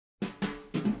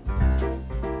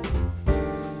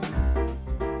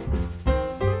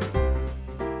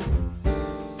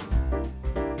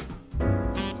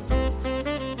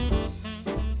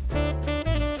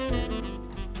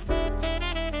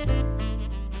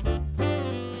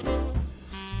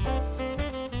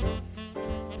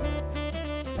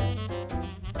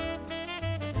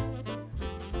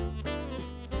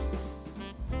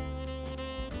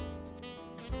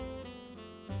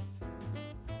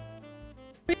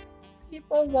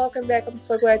people, welcome back. I'm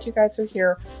so glad you guys are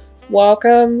here.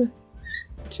 Welcome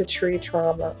to Tree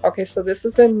Trauma. Okay, so this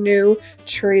is a new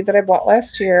tree that I bought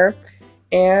last year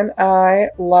and I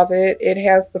love it. It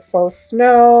has the faux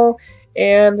snow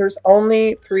and there's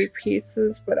only 3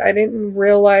 pieces, but I didn't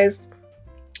realize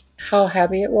how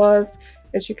heavy it was.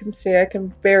 As you can see, I can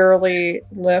barely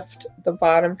lift the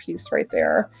bottom piece right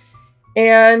there.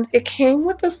 And it came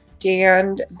with a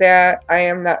stand that I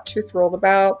am not too thrilled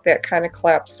about, that kind of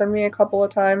collapsed on me a couple of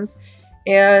times.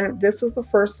 And this was the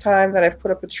first time that I've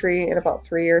put up a tree in about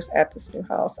 3 years at this new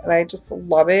house, and I just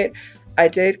love it. I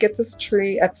did get this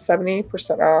tree at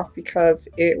 70% off because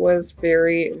it was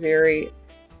very, very,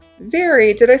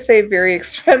 very, did I say very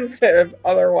expensive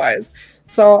otherwise?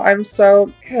 So I'm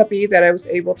so happy that I was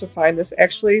able to find this.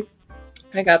 Actually,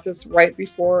 I got this right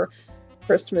before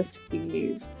Christmas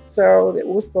Eve, so it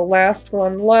was the last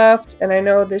one left, and I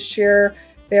know this year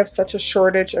they have such a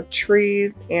shortage of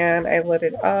trees, and I lit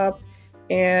it up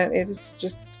and it is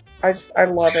just I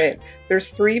love it. There's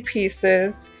 3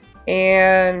 pieces,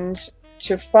 and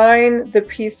to find the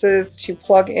pieces to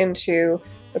plug into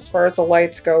as far as the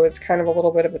lights go is kind of a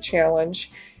little bit of a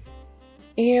challenge.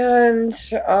 And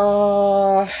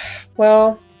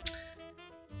well,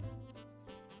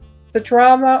 the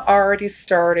drama already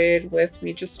started with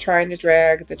me just trying to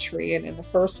drag the tree in the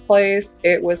first place.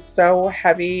 It was so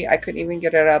heavy, I couldn't even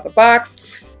get it out of the box.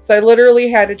 So I literally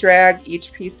had to drag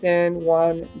each piece in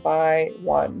one by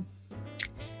one.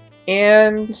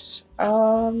 And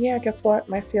yeah, guess what?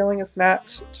 My ceiling is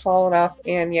not tall enough,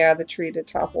 and yeah, the tree did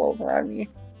topple over on me.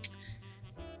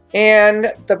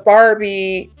 And the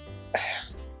Barbie,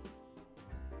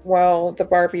 well, the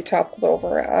Barbie toppled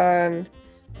over on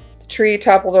tree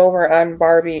toppled over on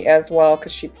Barbie as well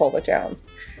because she pulled it down.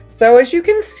 So as you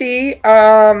can see,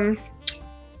 yeah,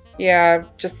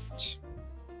 just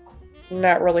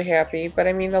not really happy, but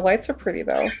I mean the lights are pretty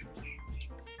though.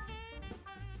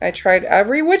 I tried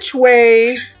every which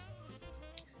way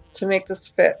to make this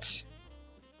fit,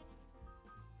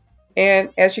 and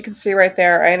as you can see right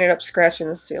there, I ended up scratching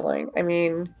the ceiling. I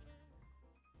mean,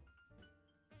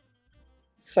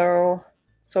 so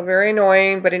very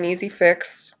annoying, but an easy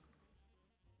fix.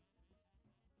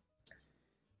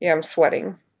 Yeah, I'm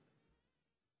sweating.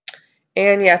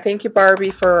 And yeah, thank you, Barbie,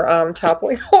 for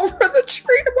toppling over the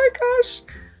tree. Oh my gosh.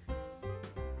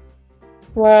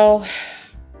 Well,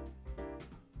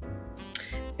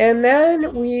 and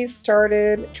then we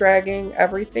started dragging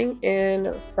everything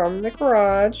in from the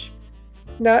garage.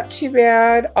 Not too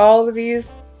bad. All of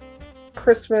these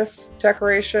Christmas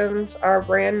decorations are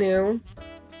brand new,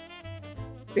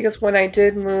 because when I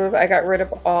did move, I got rid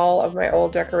of all of my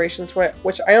old decorations,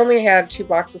 which I only had 2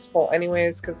 boxes full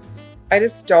anyways, because I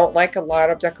just don't like a lot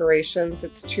of decorations.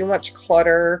 It's too much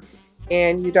clutter,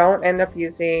 and you don't end up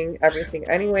using everything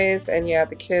anyways. And yeah,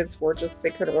 the kids were just, they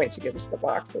couldn't wait to get into the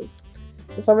boxes.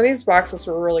 And some of these boxes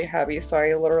were really heavy, so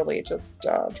I literally just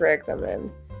dragged them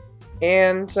in.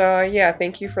 And yeah,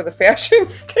 thank you for the fashion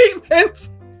statement.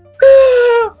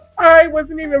 I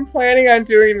wasn't even planning on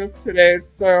doing this today,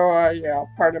 so yeah,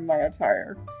 pardon my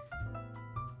attire.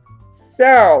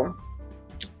 So,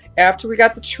 after we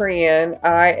got the tree in,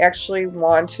 I actually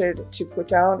wanted to put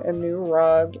down a new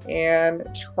rug and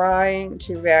trying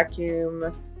to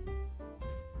vacuum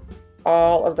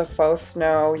all of the faux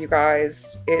snow, you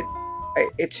guys.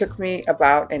 It took me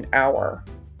about an hour.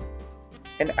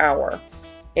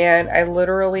 And I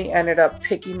literally ended up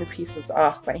picking the pieces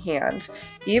off by hand.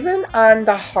 Even on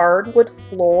the hardwood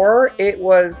floor, it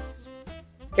was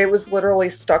literally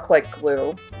stuck like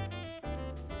glue.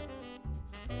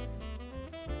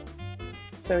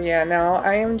 So yeah, now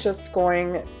I am just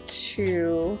going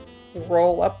to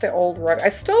roll up the old rug. I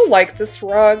still like this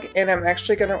rug, and I'm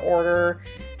actually going to order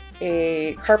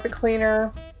a carpet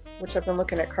cleaner, which I've been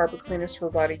looking at carpet cleaners for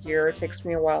about a year. It takes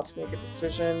me a while to make a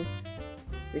decision,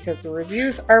 because the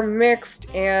reviews are mixed,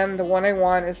 and the one I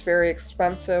want is very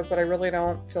expensive, but I really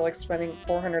don't feel like spending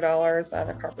 $400 on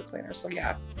a carpet cleaner, so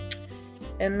yeah.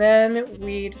 And then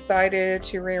we decided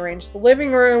to rearrange the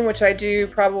living room, which I do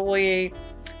probably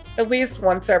at least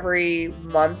once every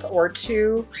month or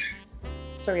 2.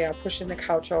 So yeah, pushing the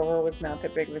couch over was not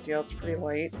that big of a deal. It's pretty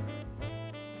light.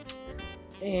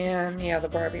 And yeah, the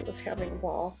Barbie was having a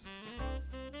ball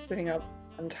sitting up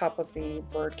on top of the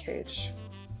bird cage.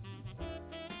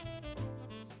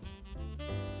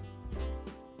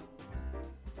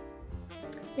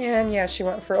 And yeah, she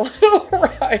went for a little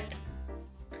ride.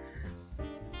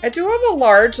 I do have a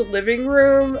large living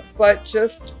room, but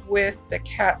just with the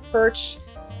cat perch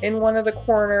in one of the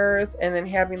corners and then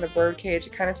having the bird cage,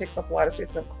 it kind of takes up a lot of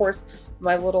space. And of course,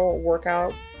 my little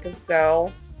workout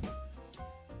gazelle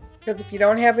Because if you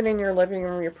don't have it in your living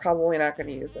room, you're probably not going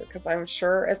to use it. Because I'm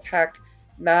sure as heck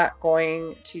not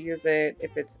going to use it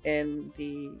if it's in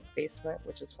the basement,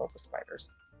 which is filled with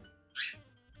spiders.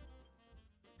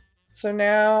 So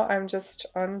now I'm just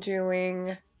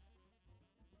undoing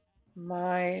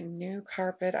my new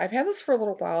carpet. I've had this for a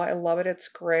little while. I love it. It's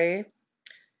gray.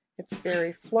 It's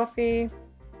very fluffy.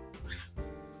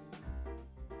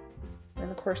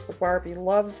 And of course the Barbie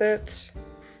loves it.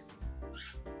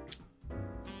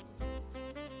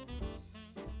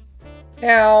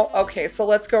 Now, okay, so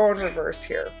let's go in reverse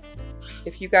here.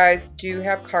 If you guys do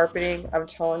have carpeting, I'm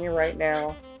telling you right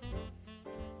now,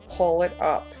 pull it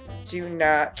up. Do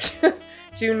not,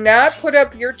 do not put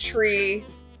up your tree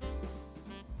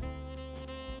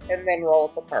and then roll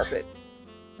up the carpet.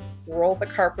 Roll the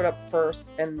carpet up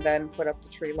first and then put up the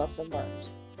tree. Lesson learned.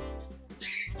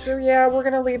 So yeah, we're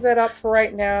going to leave that up for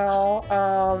right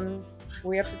now.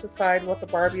 We have to decide what the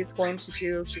Barbie is going to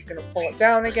do. If she's going to pull it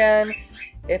down again,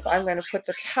 if I'm going to put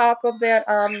the top of that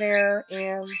on there,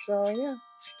 and yeah.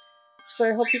 So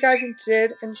I hope you guys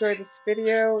did enjoy this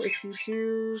video. If you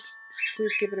do,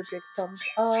 please give it a big thumbs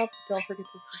up. Don't forget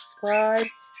to subscribe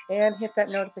and hit that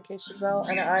notification bell,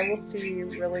 and I will see you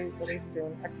really, really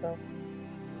soon. XO.